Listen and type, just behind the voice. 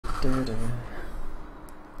I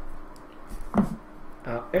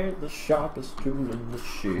ain't the sharpest tool in the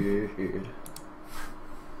shed.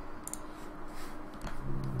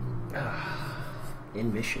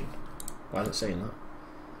 In mission. Why is it saying that?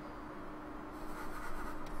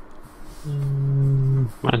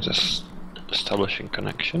 Mine's just establishing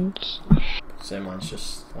connections. So mine's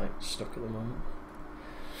just like stuck at the moment.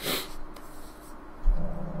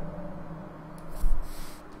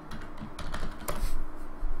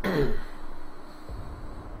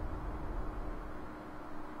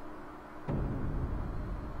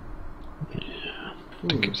 I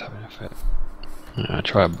think it's having a fit. Yeah,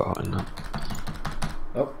 try about that.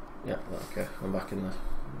 Oh, yeah, okay. I'm back in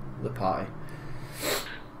the party.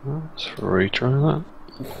 Let's retry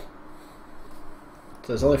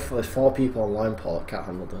that. So there's 4 people online, Paul, that can't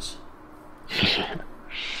handle this.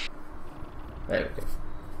 There we go.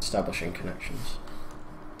 Establishing connections.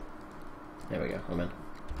 There we go, I'm in.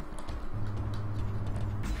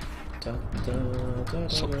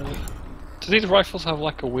 So, do these rifles have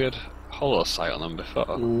like a weird hollow sight on them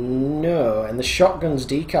before? No, and the shotgun's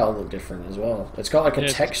decal look different as well. It's got like a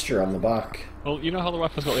texture on the back. Well, you know how the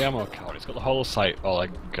rifle's got the ammo count? It's got the hollow sight or like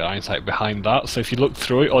iron sight behind that, so if you look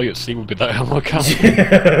through it, all you'd see would be that ammo count.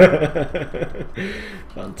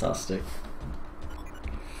 Fantastic.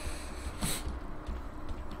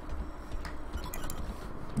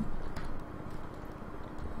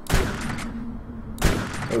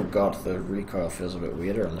 Oh god, the recoil feels a bit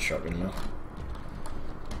weirder on the shotgun now.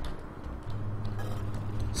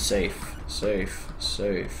 Safe, safe,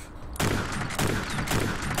 safe.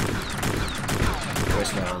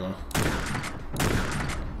 Where's my ammo?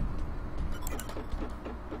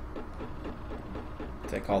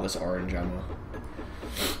 Take all this orange ammo.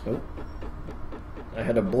 Oh, I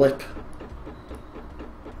had a blip.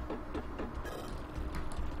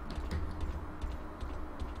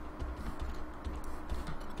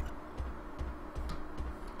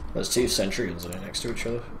 There's 2 sentry guns that are next to each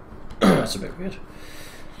other. That's a bit weird.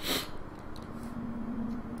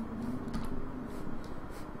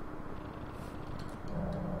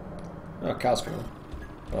 Oh, Carl's coming.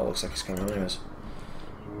 Well, it looks like he's coming anyways.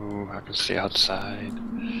 Ooh, I can see outside.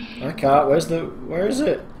 I can't. Where is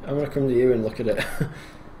it? I'm gonna come to you and look at it.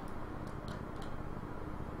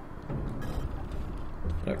 I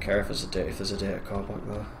don't care if there's a data car back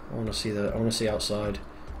there. I want to see outside.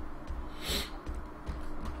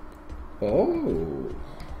 Oh,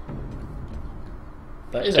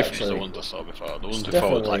 that is Different actually to the ones I saw before. The ones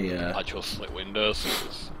before with like actual slit windows.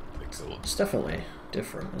 It's definitely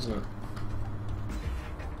different, isn't it?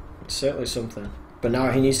 It's certainly something. But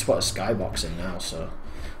now he needs to put a skybox in now, so...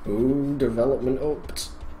 Ooh, development upped.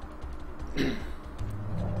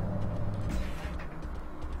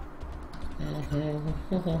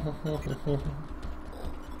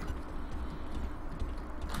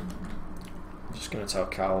 Just gonna tell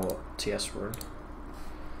Cal what TS we're in.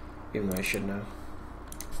 Even though he should know.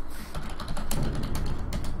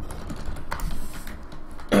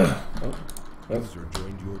 User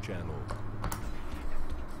joined your channel.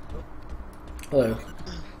 Hello.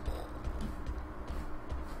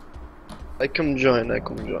 I come join.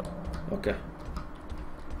 Okay.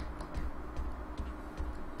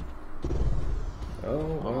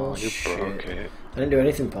 Oh, you shit. broke it. I didn't do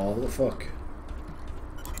anything, Paul. What the fuck?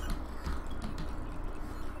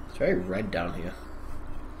 It's very red down here.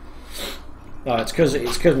 Oh, it's cause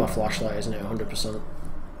my flashlight, isn't it? 100%.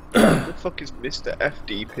 What the fuck is Mr.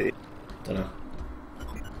 FDP? Dunno.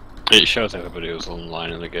 It shows everybody who's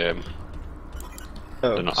online in the game.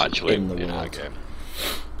 Oh, They're not actually in the in our world. game.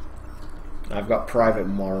 I've got Private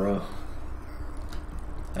Morrow.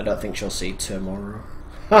 I don't think she'll see tomorrow.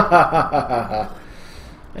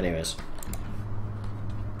 Anyways.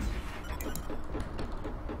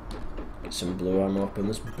 Get some blue ammo up in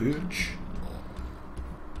this bitch.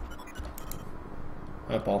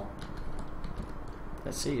 Hi, Paul.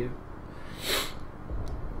 I see you.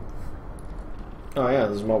 Oh yeah,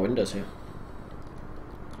 there's more windows here.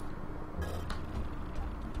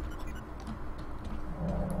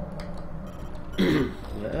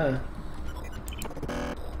 Yeah.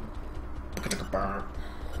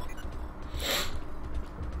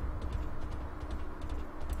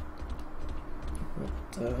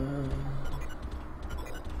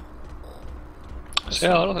 So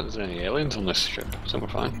yeah, I don't think there's any aliens on this ship, so we're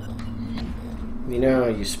fine. You know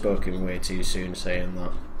you've spoken way too soon saying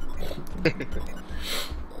that.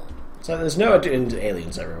 So there's no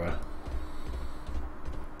aliens everywhere.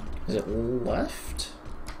 Is it left?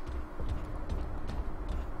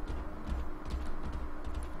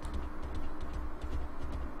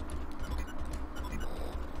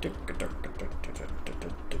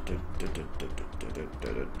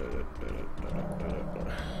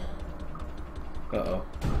 Uh-oh.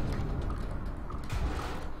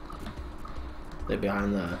 They're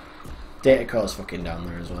behind there. Data core's fucking down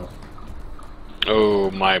there as well.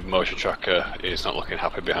 Oh, my motion tracker is not looking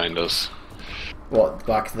happy behind us. What,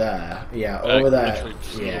 back there? Yeah, over there.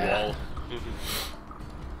 Through Yeah. the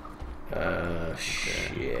wall.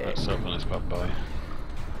 Shit. Let's open this bad boy.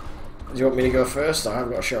 Do you want me to go first? I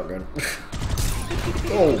haven't got a shotgun.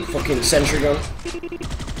 Oh, fucking sentry gun.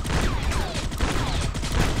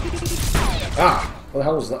 Ah! What the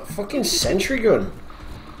hell was that? Fucking sentry gun!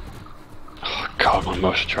 Oh god, my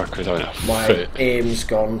motion tracker is on a My fit. aim's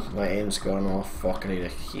gone. My aim's gone. Oh fuck, I need a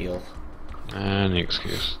heal. Any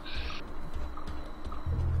excuse.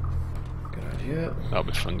 Good idea. That'll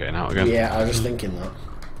be fun getting out again. Yeah, I was just thinking that.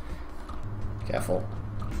 Careful.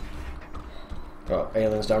 Oh,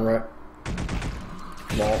 aliens down right.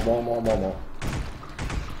 More.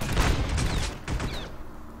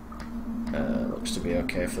 Looks to be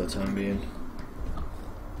okay for the time being.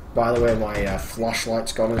 By the way, my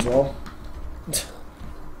flashlight's gone as well. Just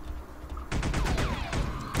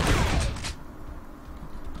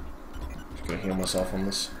gonna heal myself on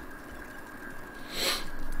this.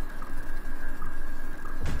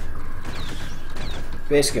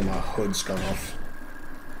 Basically, my hood's gone off.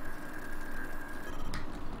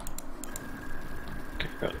 Okay,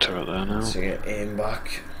 got a turret there now. So get aim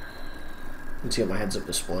back. Need to get my heads-up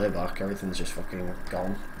display back. Everything's just fucking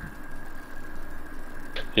gone.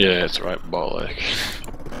 Yeah, it's right ball leg.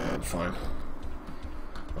 I'm fine.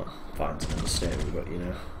 Well, fine to understand. We've got, you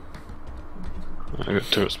know. I've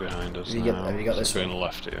got turrets behind us. Have you got this one? one?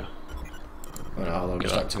 Left here. Oh no, hold on,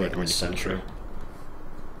 just activating the sentry.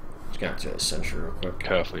 Just gonna activate the sentry real quick.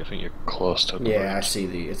 Carefully, I think you're close to the Yeah, right. I see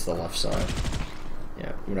it's the left side.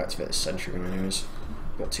 Yeah, I'm gonna activate the sentry gun anyways.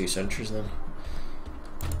 Got 2 sentries then.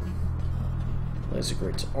 Laser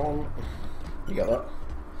grid's on. You got that?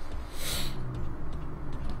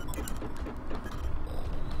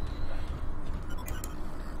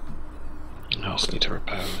 I also need to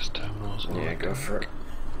repair this terminal as well. Yeah, go for it.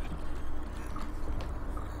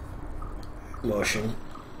 Motion.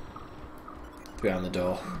 Behind the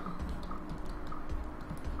door.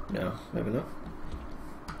 No, maybe not.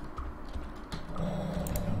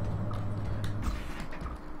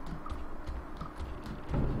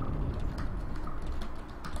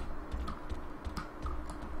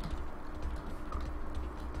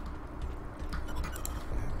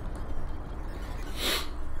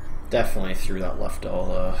 Definitely through that left door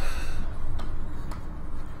though.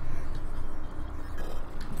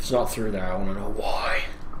 If it's not through there, I want to know why.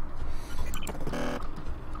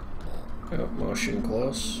 Oh, motion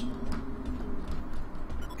close.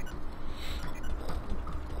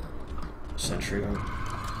 Sentry gun.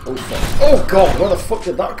 Oh fuck. Oh god, where the fuck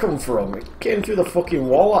did that come from? It came through the fucking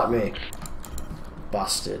wall at me.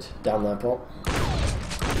 Bastard. Down there, Pop.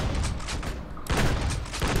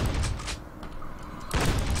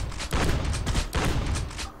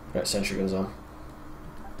 Right, sentry gun's on.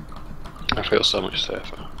 I feel so much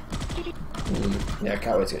safer. Yeah, I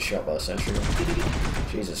can't wait to get shot by the sentry gun.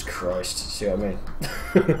 Jesus Christ, see what I mean?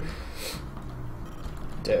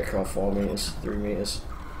 Data core 4 meters, 3 meters.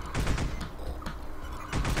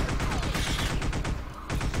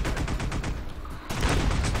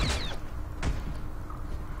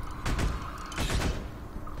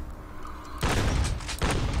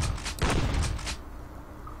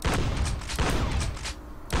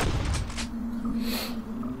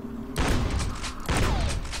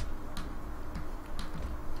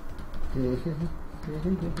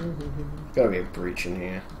 Gotta be a breach in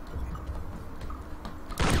here.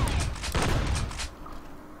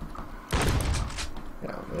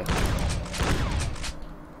 Yeah, yeah.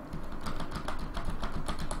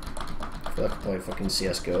 I feel like I play fucking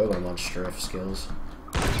CSGO when I'm on strafe skills.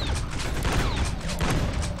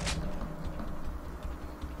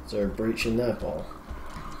 Is there a breach in there, Paul?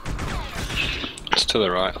 It's to the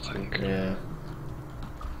right, I think. Yeah.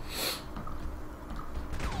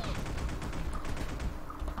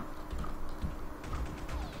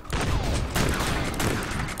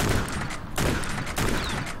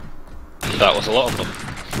 That was a lot of them.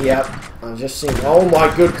 Yep, I've just seen. Oh my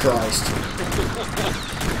good Christ!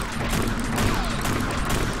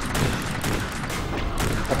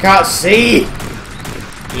 I can't see!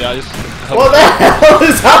 Yeah, I just... What the hell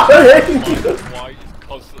is happening? White is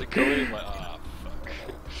constantly coming, like, ah, fuck.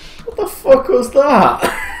 What the fuck was that?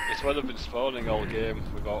 It's when I've been spawning all game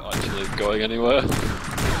without actually going anywhere.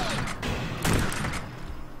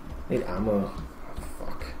 Need ammo. Oh,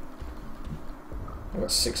 fuck. I've got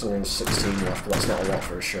 616 left, but that's not a lot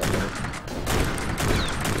for a shotgun.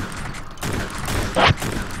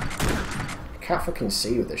 can't fucking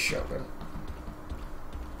see with this shotgun.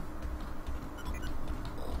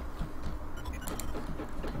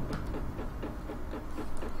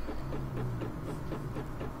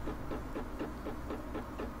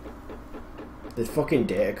 There's fucking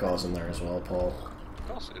data cores in there as well, Paul. Of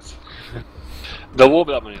course it is. There won't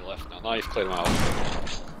be that many left now. Now you've cleared them out.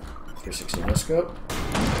 360 no scope.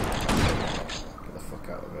 Get the fuck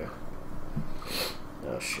out of here.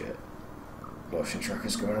 Oh shit. Motion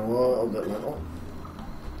tracker's going a little bit mental.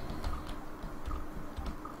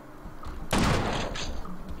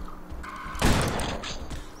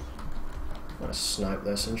 Nice snipe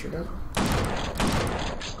there, sentry gun.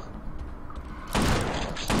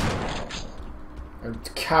 I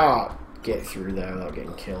can't get through there without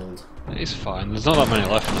getting killed. It's fine, there's not that many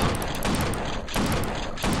left now.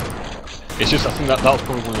 It's just, I think that was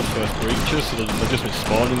probably one of the first breaches, so they've just been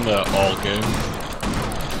spawning there all game.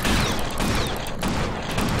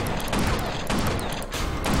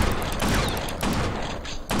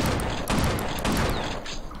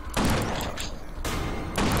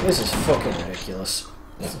 This is fucking ridiculous.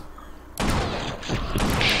 It'll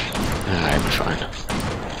be fine.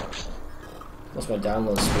 Plus my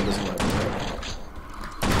download speed isn't like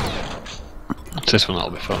great. This one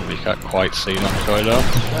that'll be fun, but you can't quite see that corridor.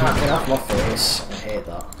 Ah, get off my face. I hate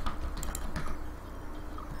that.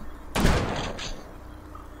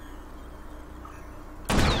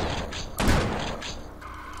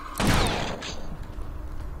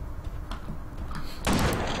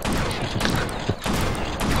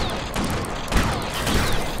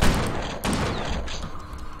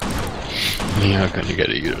 You're gonna get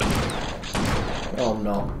eaten. Oh, I'm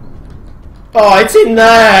not. Oh, it's in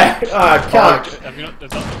there! Oh, I can't. Have you not, I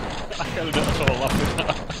can't do that sort of laughing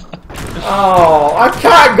at. Oh, I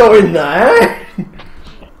can't go in there!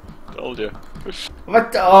 Told you.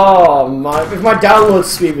 Oh, my. If my download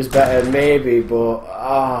speed was better, maybe, but.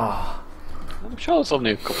 Ah. I'm sure there's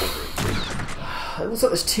only a couple of breaches. It looks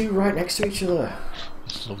like there's two right next to each other.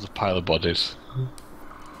 Just love the pile of bodies.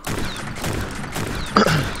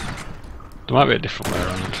 There might be a different way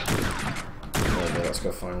around. Okay, let's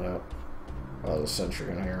go find out. Oh, there's a sentry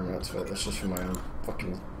gun here, and that's just for my own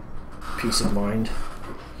fucking peace of mind.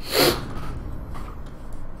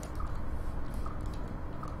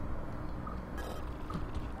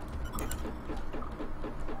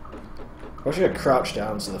 I should have crouched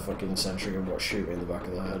down so the fucking sentry gun would shoot me in the back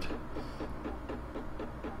of the head.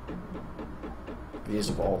 Use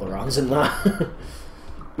up all the rounds in that.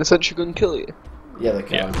 The sentry gun kill you? Yeah, they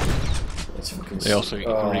can. Yeah. It's fucking They also you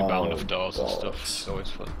can rebound off doors and stuff. It's always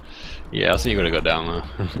fun. Yeah, I think you're gonna go down there.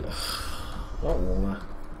 I don't wanna.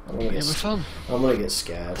 It'll be fun. I'm gonna get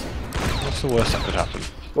scared. What's the worst that could happen?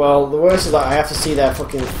 Well, the worst is that I have to see their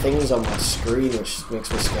fucking things on my screen, which makes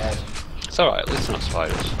me scared. It's alright, at least they're not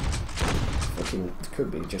spiders. Fucking, it could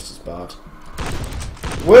be just as bad.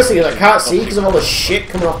 The worst thing is I can't see because of all the shit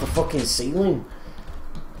coming off the fucking ceiling.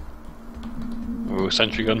 Ooh,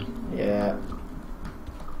 sentry gun. Yeah.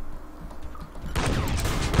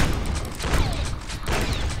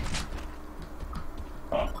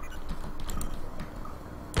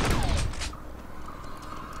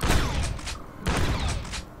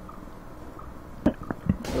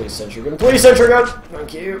 Please sentry gun, please sentry gun!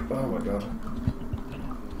 Thank you. Oh my god.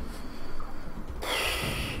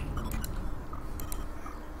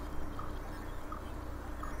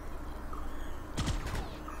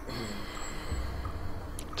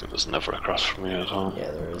 There's never across from here at all.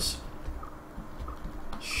 Yeah, there is.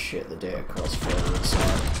 Shit, the data core's further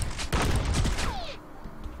inside.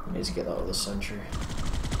 I need to get that other sentry.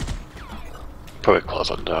 Probably close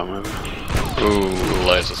that down, maybe. Ooh,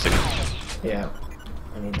 laser thing. Yeah.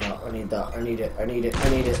 I need that, I need that, I need it, I need it, I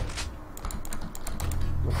need it.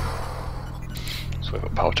 So we've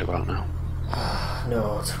got power to go out now.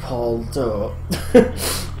 No, Paul, don't.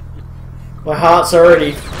 My heart's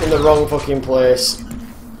already in the wrong fucking place.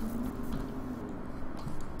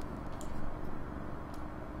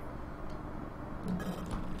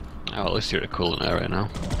 Oh, at least you're in a cooling area now.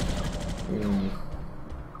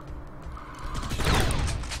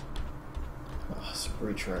 Oh, it's a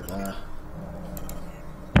breach right there.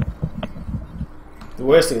 The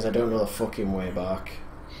worst thing is I don't know the fucking way back.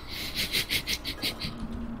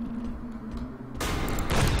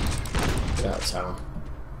 Get out of town.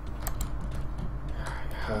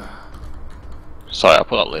 Sorry, I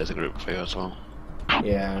put that laser group for you as well.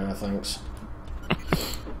 Yeah, no thanks. I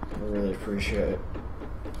really appreciate it.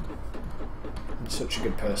 You're such a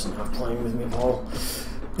good person to have playing with me, Paul.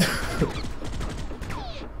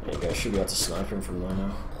 There you go, I should be able to snipe him from there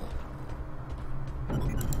now.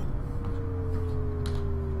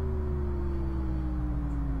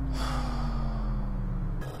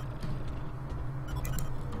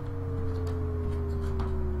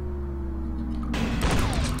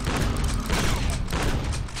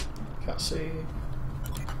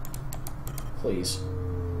 Please.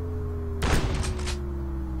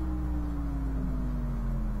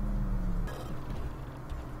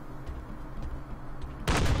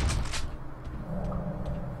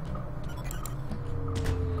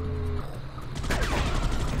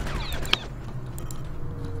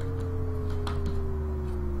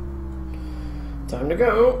 Time to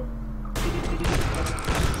go.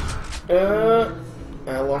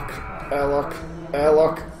 Airlock.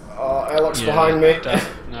 Oh, airlock's behind me.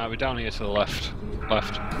 No, we're down here to the left.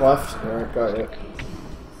 Left. Alright, got it.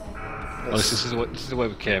 Well, this is the way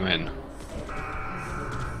we came in.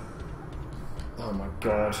 Oh my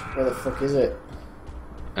god. Where the fuck is it?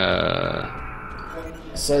 It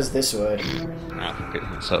says this way. I think it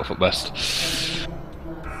myself at best.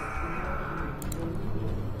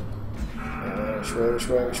 Which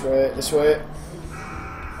way? This way.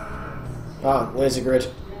 Ah, laser grid.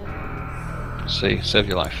 See, save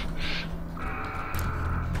your life.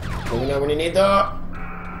 Let me know when you need that.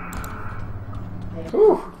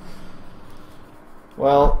 Whew.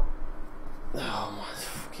 Well. Oh my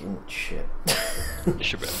fucking shit. You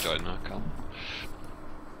should be enjoying that, Cal.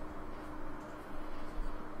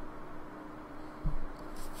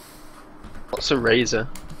 What's a razor?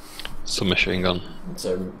 Submachine gun. It's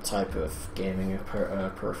a type of gaming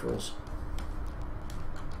peripherals.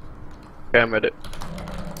 Okay, I'm ready.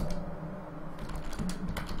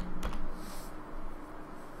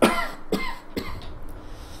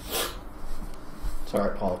 It's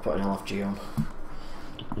alright, Paul, put an LFG on.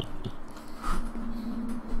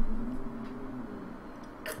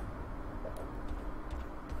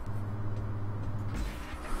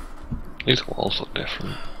 These walls look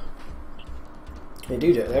different. They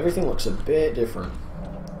do. Everything looks a bit different.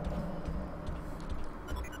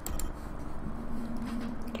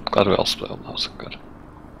 Glad we all split up, that was good.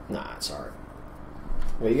 Nah, it's alright.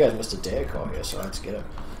 Well, you guys missed a data call here, so I had to get it.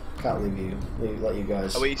 Can't let you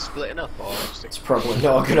guys. Are we splitting up or It's probably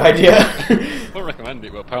not a good idea. I wouldn't recommend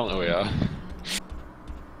it, but apparently we are.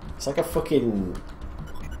 It's like a fucking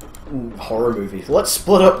horror movie. Let's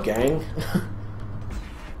split up, gang.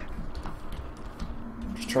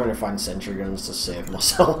 Just trying to find sentry guns to save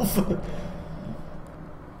myself.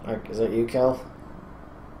 Is that you, Cal?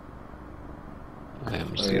 I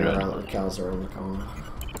am Oh, zero. around, Cal's around the corner.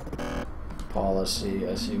 Paul, I see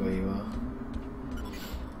where you are.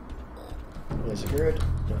 There's a grid.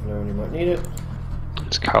 Never know when you might need it.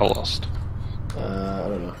 It's Cal lost. I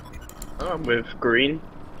don't know. I'm with green.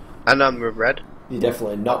 And I'm with red. You're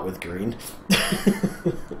definitely not with green.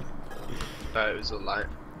 No, it was a light.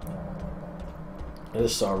 I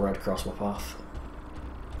just saw red cross my path.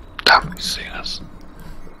 Damn, he's seen us.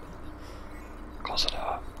 Close it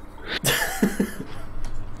up.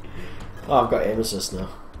 Oh, I've got aim assist now.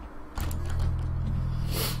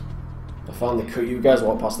 I found the you guys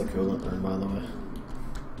walk past the coolant room, by the way.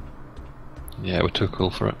 Yeah, we're too cool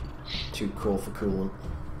for it. Too cool for coolant.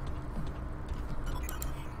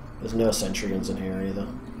 There's no sentry guns in here either.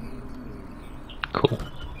 Cool.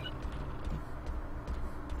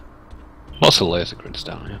 Lots of laser grids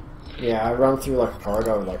down here. Yeah, I ran through like a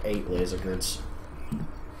corridor with like 8 laser grids.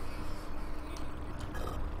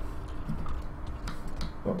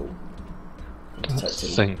 Uh-oh. I don't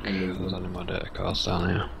think there's any more data cards down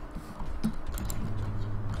here.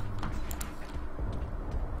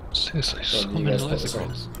 Seriously, so You many guys put laser this on.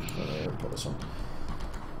 grids. Put this on.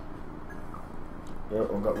 Oh,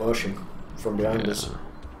 we've got motion from behind us. Oh,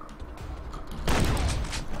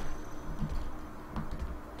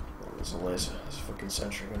 there's a laser. There's a fucking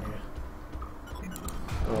sentry gun here.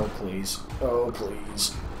 Oh please. Oh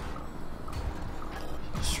please.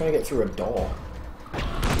 Just trying to get through a door.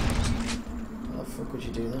 How the fuck would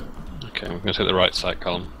you do that? Okay, we're going to take the right side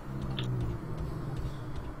column.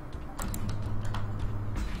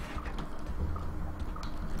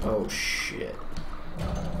 Oh shit.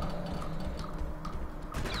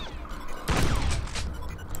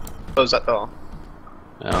 Close that door.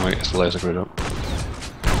 Yeah, I'm going to get the laser grid up.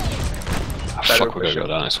 Ah, fuck, we're going to go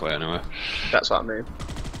down this way anyway. That's what I mean.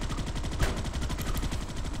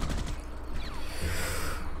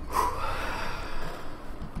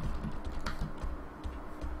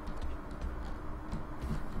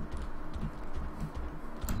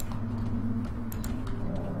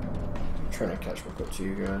 Trying to catch back up to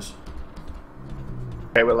you guys.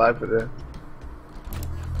 Okay, we're live with it.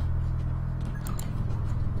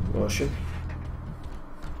 Motion.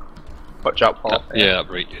 Watch out, Paul. Yeah, that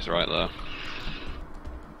breach is right there.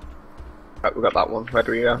 Right, we got that one. Where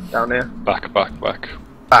do we go? Down here? Back. Back.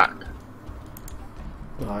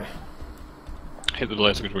 Aye. Hit the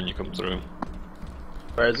laser grid when you come through.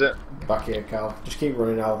 Where is it? Back here, Cal. Just keep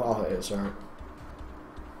running, I'll hit it, it's alright.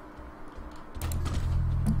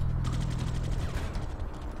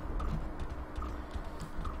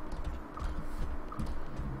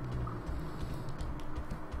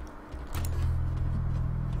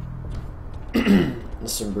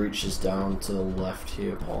 There's some breaches down to the left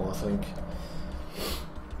here, Paul, I think.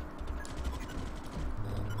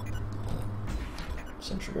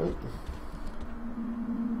 Sentry gun.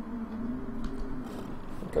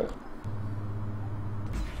 Okay.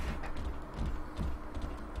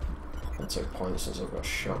 I'll take points since I've got a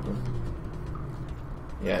shotgun.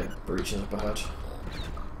 Yeah, breaches up ahead.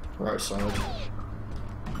 Right side.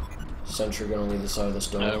 Sentry gun on either side of this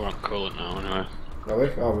door. Yeah, we're on coolant now anyway. Are we?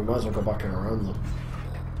 Oh, we might as well go back and around them.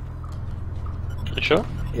 You sure?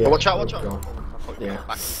 Yeah, Watch out, watch out! go. I thought you Yeah. went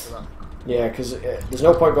back into that. Yeah, because there's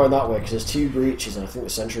no point going that way because there's 2 breaches and I think the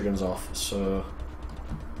sentry gun's off, so...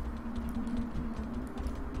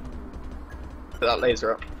 Put that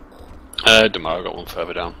laser up. Don't matter, I got one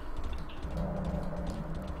further down.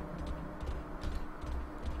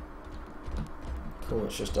 Cool,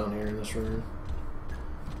 it's just down here in this room.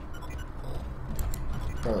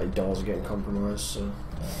 Apparently doors are getting compromised, so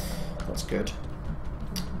that's good.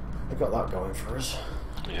 We've got that going for us.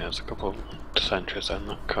 Yeah, there's a couple of sentries in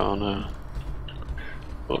that corner.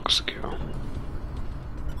 Looks secure.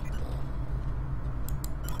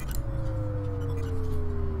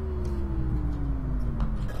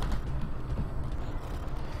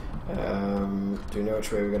 Do you know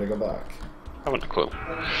which way we're gonna go back? I haven't a clue.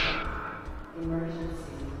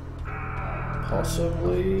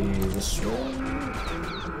 Possibly this way?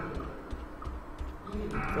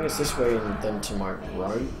 I think it's this way and then to my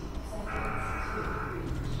right.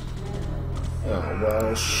 Oh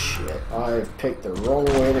well, shit. I've picked the wrong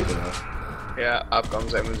way to go. Yeah, I've gone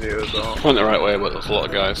same as you as well. Went the right way, but there's a lot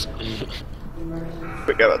of guys.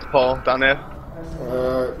 Quick, get back to Paul, down here.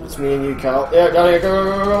 It's me and you, Carl. Yeah, down here, go,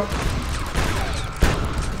 go, go, go.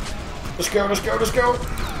 Let's go, let's go, let's go.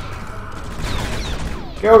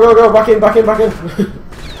 Go, go, go, back in, back in, back in.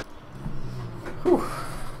 Whew.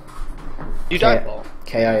 You died, Paul.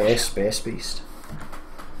 KIA Space Beast.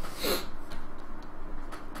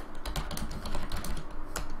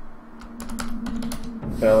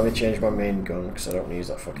 Well, let me change my main gun because I don't want to use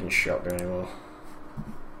that fucking shotgun anymore.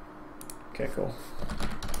 Okay, cool.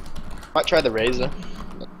 Might try the razor.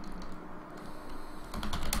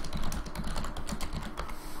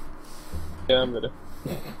 Yeah, I'm gonna.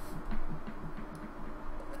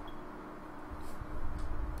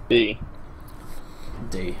 B.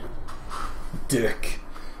 D. Dick.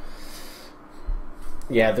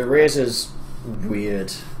 Yeah, the razor's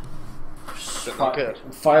weird. Not good.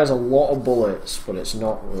 Fires a lot of bullets, but it's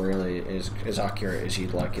not really as accurate as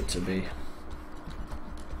you'd like it to be.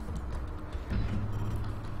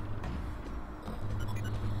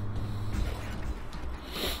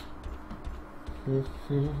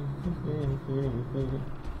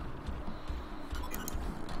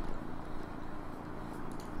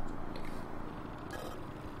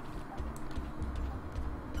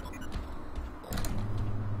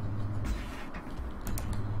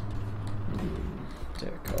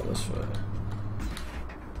 Go this way.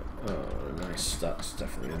 Oh, nice. That's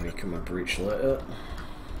definitely going to become a breach later.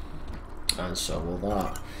 And so will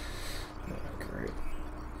that. Oh, great.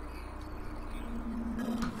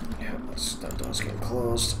 Yeah, that door's getting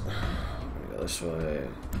closed. I'm going to go this way.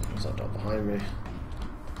 There's that door behind me.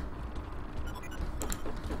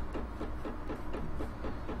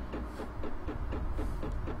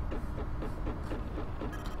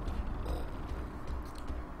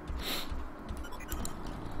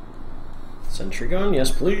 Sentry gun,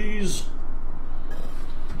 yes please.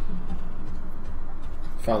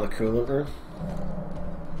 Found the coolant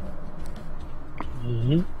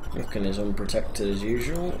room. Looking as unprotected as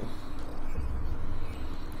usual.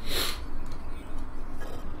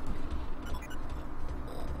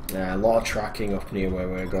 Yeah, a lot of tracking up near where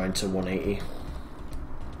we're going to 180. How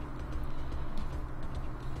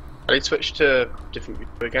do you switch to different view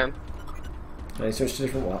again? Can I switch to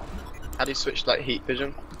different what? How do you switch like heat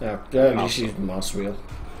vision? Yeah, just use the mouse wheel.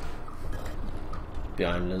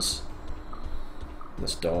 Behind us.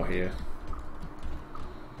 This door here.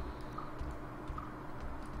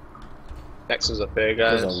 Next one's up here,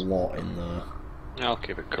 guys. There's a lot in there. Yeah, I'll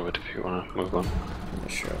keep it covered if you want to move on. Yeah,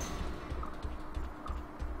 sure.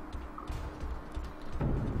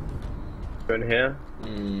 Go in here.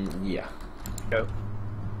 Yeah. Go.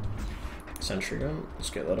 Sentry gun, let's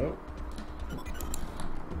get that out.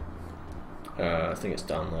 I think it's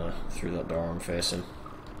down there, through that door I'm facing.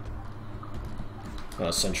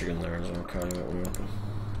 Sentry gun there as well, Carly, what we open.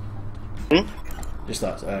 Just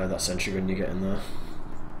that sentry gun you get in there.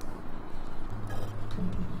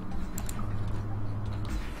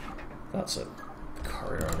 That's a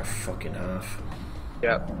corridor and a fucking half.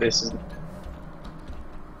 Yeah, this is.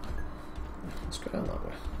 Let's go down that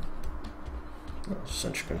way. Oh,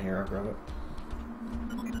 sentry gun here, I'll grab it.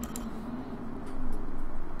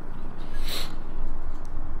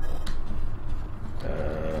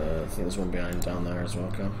 think there's one behind down there as well,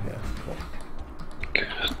 Cam. Yeah, cool. Okay,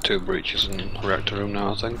 there's 2 breaches in reactor room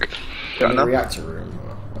now, I think. In the reactor room?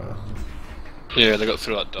 Yeah, they got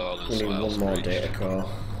through that door. We need one more data core.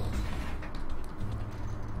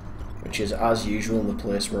 Which is, as usual, in the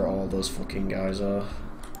place where all those fucking guys are.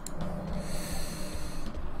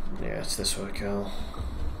 Yeah, it's this way, Cal.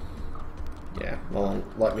 Yeah, well,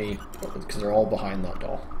 let me... because they're all behind that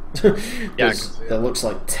door. Yeah, there looks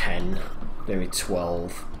like 10, maybe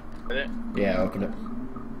 12. Open it? Yeah, open it.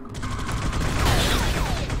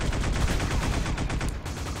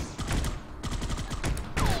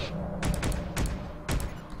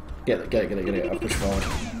 Get it, I'll push forward.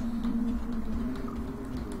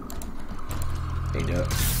 Hey, do it.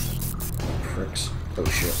 Pricks. Oh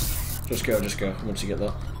shit. Just go, once you get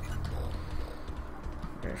that.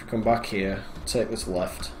 Okay, if you come back here, take this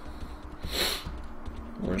left.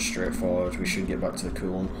 Run straight forward, we should get back to the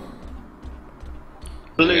coolant.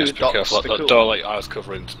 Blue Yeah, just be dots. careful, that door like I was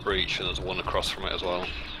covering to breach, and there's one across from it as well.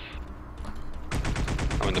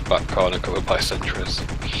 I'm in the back corner covered by sentries.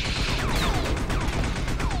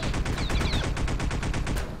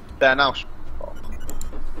 There now.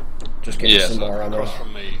 Just get some more ammo. Across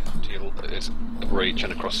from me is the breach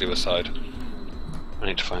and across the other side. I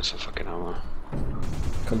need to find some fucking ammo.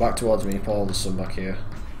 Come back towards me, Paul, there's some back here.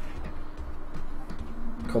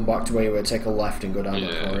 Come back to where you were, take a left and go down the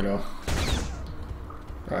corridor.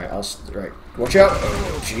 Right, right. Watch out!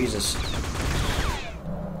 Oh, Jesus.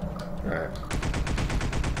 Right.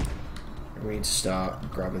 We need to start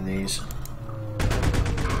grabbing these.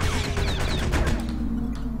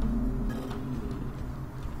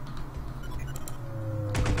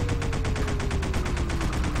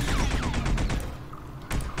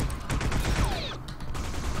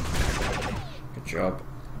 Good job.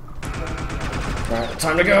 Right,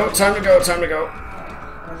 time to go, time to go, time to go.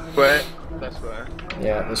 Where? That's where.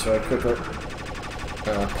 Yeah, this way, quickly.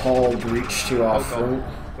 Paul breach to our front.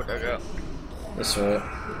 Where'd I go? This way.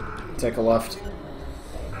 Take a left.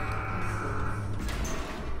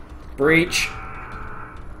 Breach.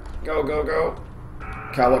 Go, go, go.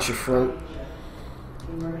 Cal, watch your front.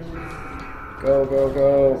 Go, go,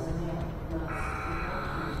 go.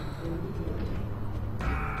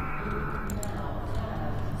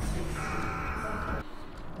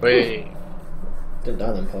 Wait. Didn't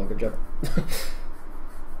die then, Paul. Good job.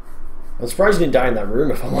 I'm surprised you didn't die in that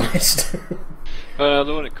room, if I'm honest. They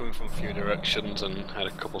were coming from a few directions and had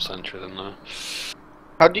a couple sentries in there.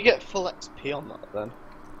 How do you get full XP on that then?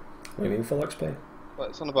 What do you mean full XP? Well,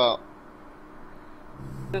 it's on about.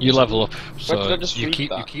 You level up, Where so did I just you read keep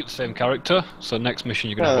that? the same character. So next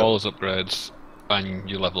mission you're gonna have all those upgrades, and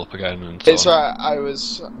you level up again. And It's so on. right.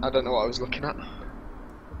 I don't know what I was looking at.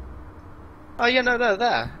 Oh yeah, no,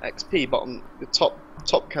 there. XP bottom, the top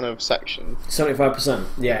kind of section. 75%.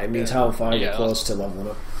 Yeah, it means how far Yeah, you're close to leveling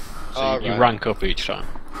up. So you rank up each time.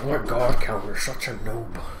 Oh my god, Cal, you're such a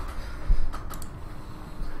noob.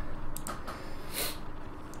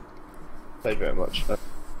 Thank you very much.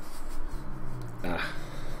 Ah.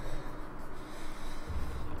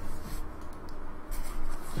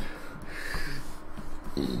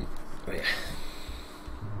 Oh yeah.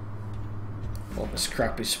 Oh, this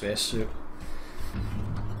crappy spacesuit.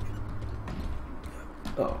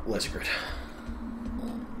 Oh, laser grid.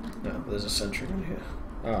 No, there's a sentry in here.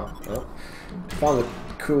 Oh, well. Found the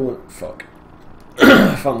coolant. Fuck.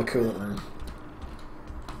 Found the coolant room.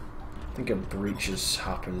 I think a breach has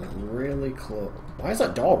happened really close. Why is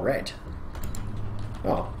that door red?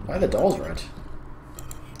 Oh, why are the doors red?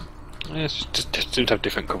 Yeah, it's just seems to have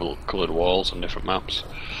different coloured walls and different maps.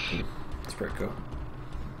 That's pretty cool.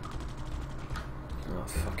 Oh,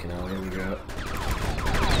 fucking hell, here we go.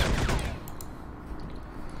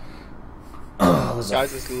 Oh,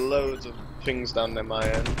 Guys, there's loads of things down there my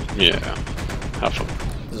end. Yeah, have fun.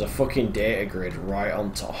 There's a fucking data grid right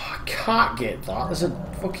on top. Oh, I can't get that. There's a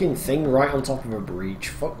fucking thing right on top of a breach.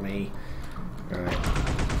 Fuck me. Alright.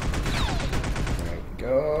 Alright,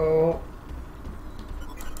 go.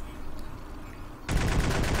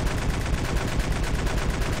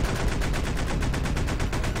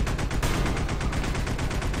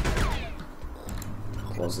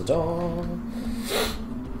 Close the door.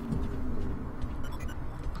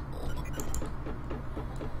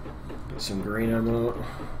 Get some green ammo.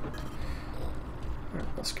 Alright,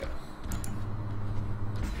 let's go.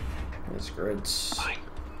 There's grids.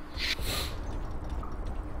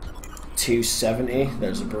 270,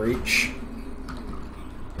 there's a breach.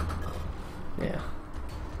 Yeah.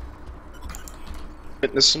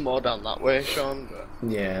 But there's some more down that way, Sean. But...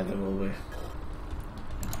 Yeah, there will be.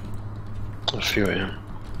 A few here.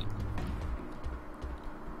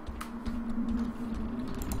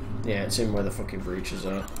 Yeah, it's in where the fucking breaches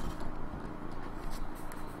are.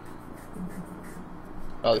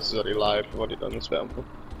 Oh, this is already live. I've already done this bit.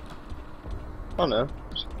 Oh no.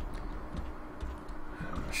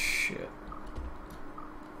 Oh, shit.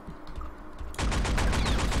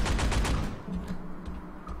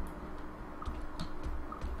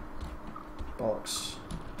 Box.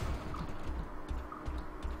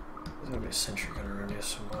 There's gotta be a sentry gun around here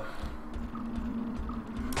somewhere.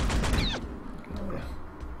 Oh, yeah.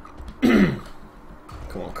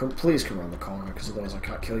 Come on, please come around the corner, because otherwise I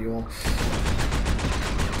can't kill you all.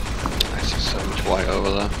 I see so much white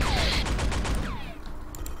over there.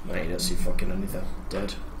 Mate, you don't see fucking anything.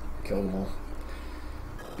 Dead. Kill them all.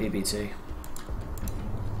 BBT.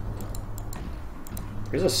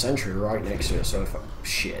 There's a sentry right next to it, so if I...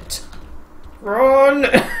 Shit. Run!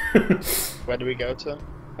 Where do we go to?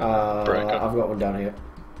 I've got one down here.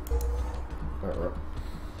 Right.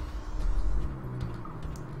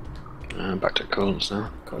 Back to coolants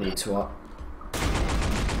now. Got need to up.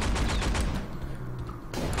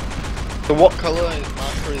 So what colour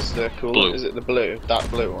marker is the coolant? Blue. Is it the blue? Dark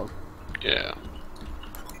blue one? Yeah.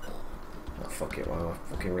 Oh, fuck it, why am I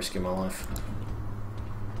fucking risking my life?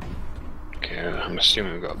 Okay, I'm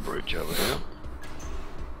assuming we've got a bridge over here.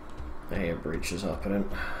 I hear breaches happening.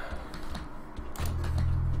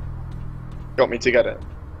 Got me to get it?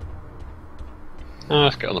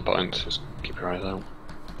 Let's get on the point, just keep your eyes out.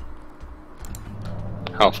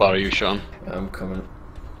 How far are you, Sean? I'm coming.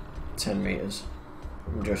 10 meters.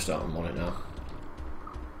 I'm just on it now.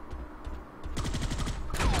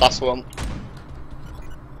 Last one.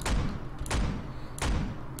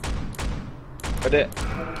 Got it.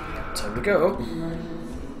 Time to go.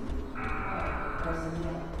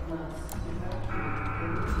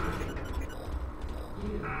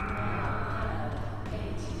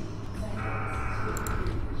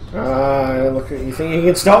 Look at you think you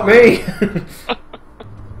can stop me?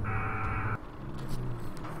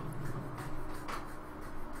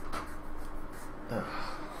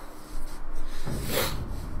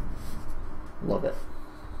 Love it.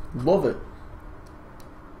 Love it.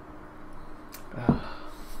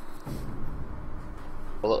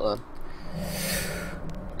 Well,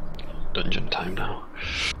 Dungeon time now.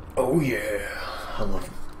 Oh yeah. I love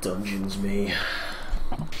dungeons, me.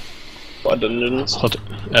 what dungeons?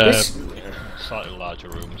 This, Slightly larger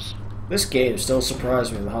rooms. this game still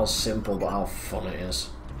surprised me with how simple but how fun it is.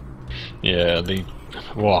 Yeah, the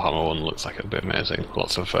Warhammer one looks like it'll be amazing.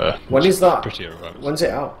 Lots of When is that? prettier events. When's it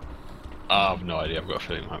out? I have no idea, I've got a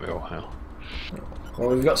feeling it might be a while. Well,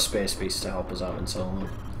 we've got Space Beast to help us out until then.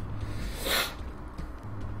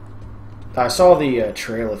 I saw the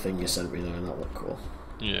trailer thing you sent me though, and that looked cool.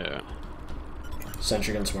 Yeah.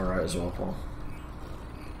 Sentry gun to my right as well, Paul.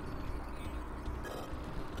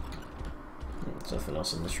 There's nothing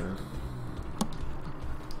else in this room.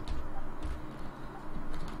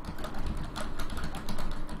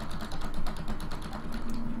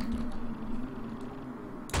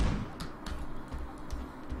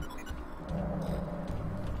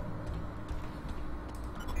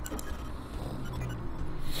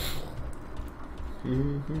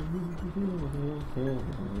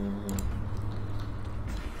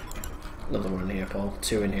 Another one in here, Paul.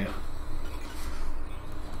 Two in here.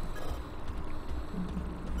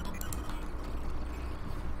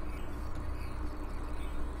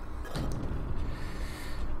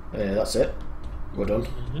 That's it. We're done.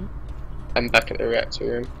 I'm back at the reactor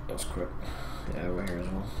room. That's quick. Yeah, we're here as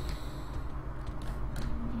well.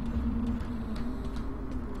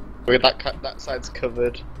 Wait, that side's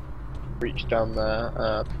covered. Reach down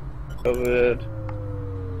there. Covered.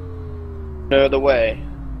 No other way.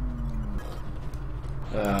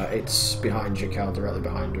 It's behind you, Cal, directly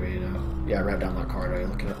behind you, you know. Yeah, right down that corridor you're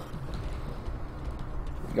looking at.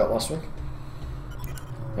 You got last one?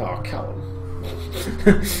 Oh, Callum.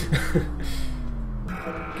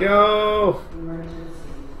 Go!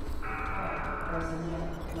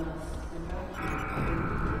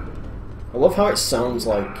 I love how it sounds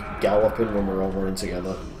like galloping when we're all running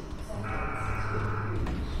together.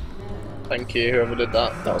 Thank you, whoever did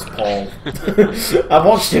that. That was Paul. I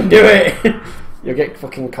watched him do it! You'll get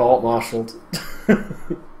fucking court-martialed.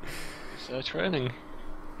 So training.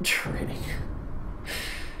 Training.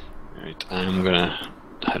 Right, I'm gonna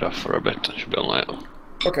head off for a bit. I should be on later.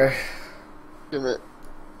 Okay. Give it.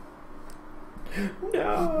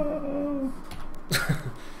 No!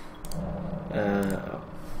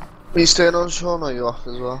 Are you staying on, Sean, or are you off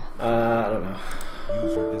as well? I don't know.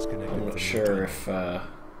 User disconnected I'm not from sure the if, don't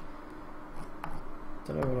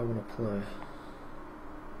know what I want to play.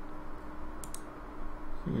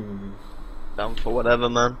 Down for whatever,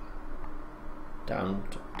 man. down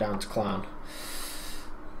to clown.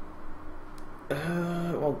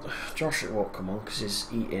 Well, Josh won't come on because he's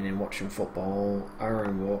eating and watching football.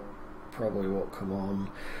 Aaron probably won't come on.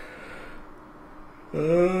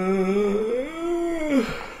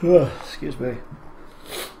 Excuse me.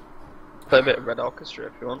 Play a bit of Red Orchestra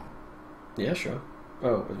if you want. Yeah, sure.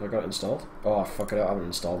 Oh, have I got it installed? Oh, fuck it, I haven't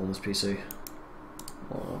installed on this PC.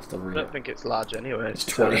 Well, I'll have to I don't think it's large anyway. It's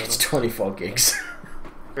 24 gigs.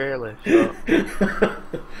 Really? Sure.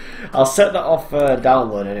 I'll set that off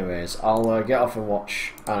download anyways. I'll get off and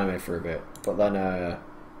watch anime for a bit, but then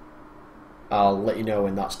I'll let you know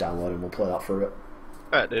when that's downloaded and we'll play that for a bit.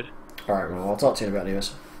 Alright, dude. Alright, well, I'll talk to you in a bit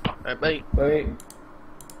anyways. Alright, bye. Bye.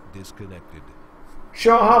 Disconnected.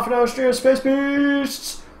 Short half an hour stream of Space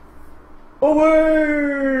Beasts!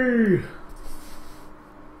 Away!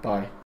 Bye.